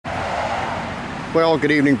Well,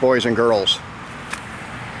 good evening, boys and girls.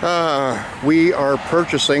 We are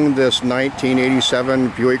purchasing this 1987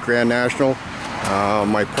 Buick Grand National.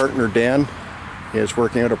 My partner Dan is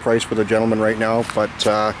working out a price with a gentleman right now, but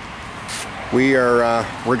we're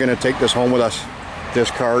going to take this home with us.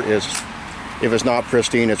 This car is, if it's not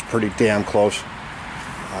pristine, it's pretty damn close.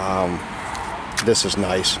 This is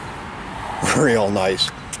nice, real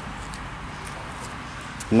nice.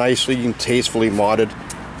 Nicely and tastefully modded.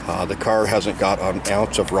 The car hasn't got an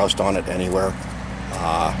ounce of rust on it anywhere.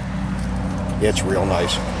 It's real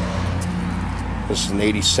nice. This is an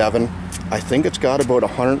 87. I think it's got about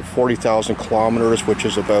 140,000 kilometers, which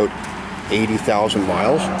is about 80,000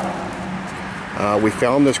 miles. We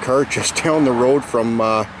found this car just down the road from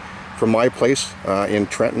my place in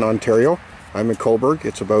Trenton, Ontario. I'm in Coburg.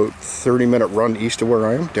 It's about a 30-minute run east of where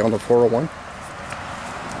I am, down the 401.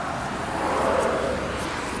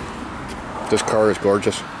 This car is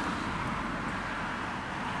gorgeous.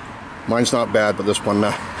 Mine's not bad, but this one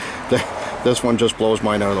just blows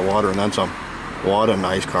mine out of the water and then some. What a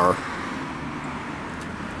nice car.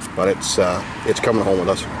 But it's coming home with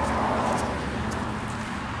us.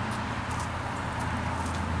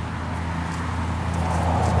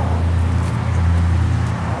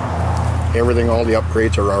 Everything, all the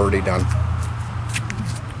upgrades are already done.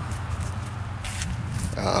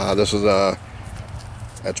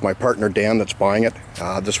 That's my partner Dan that's buying it.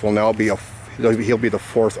 This will now be he'll be the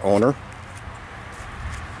fourth owner.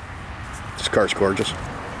 This car's gorgeous.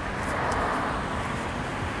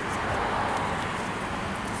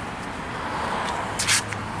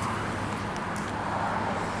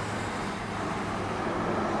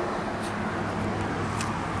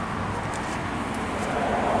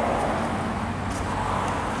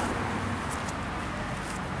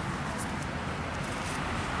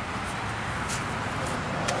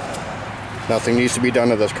 Nothing needs to be done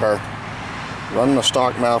to this car. Running a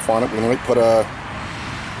stock MAF on it. We'll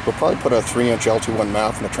probably put a 3-inch LT1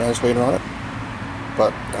 MAF and a translator on it.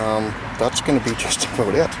 But that's going to be just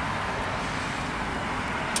about it.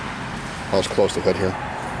 Let's close the hood here.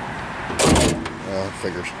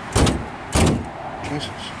 Figures. Jesus.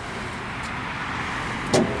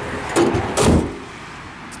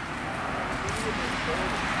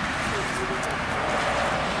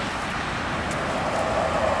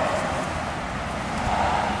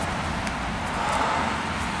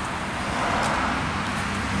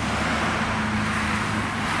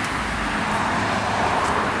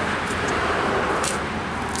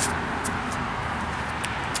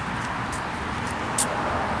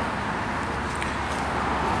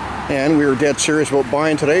 And we were dead serious about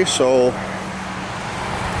buying today, so we've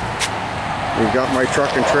got my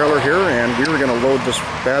truck and trailer here, and we were going to load this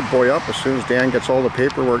bad boy up as soon as Dan gets all the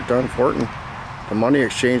paperwork done for it and the money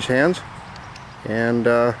exchanged hands, and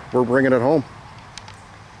we're bringing it home.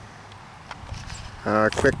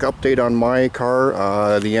 Quick update on my car.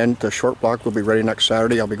 The short block will be ready next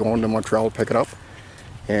Saturday. I'll be going to Montreal to pick it up,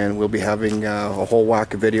 and we'll be having a whole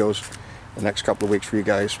whack of videos the next couple of weeks for you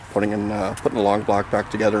guys, putting the long block back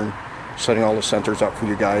together and setting all the sensors up for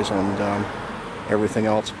you guys and everything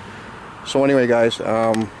else. So anyway, guys,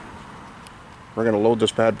 we're going to load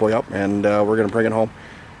this bad boy up and we're going to bring it home.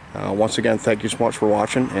 Once again, thank you so much for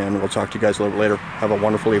watching, and we'll talk to you guys a little bit later. Have a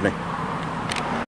wonderful evening.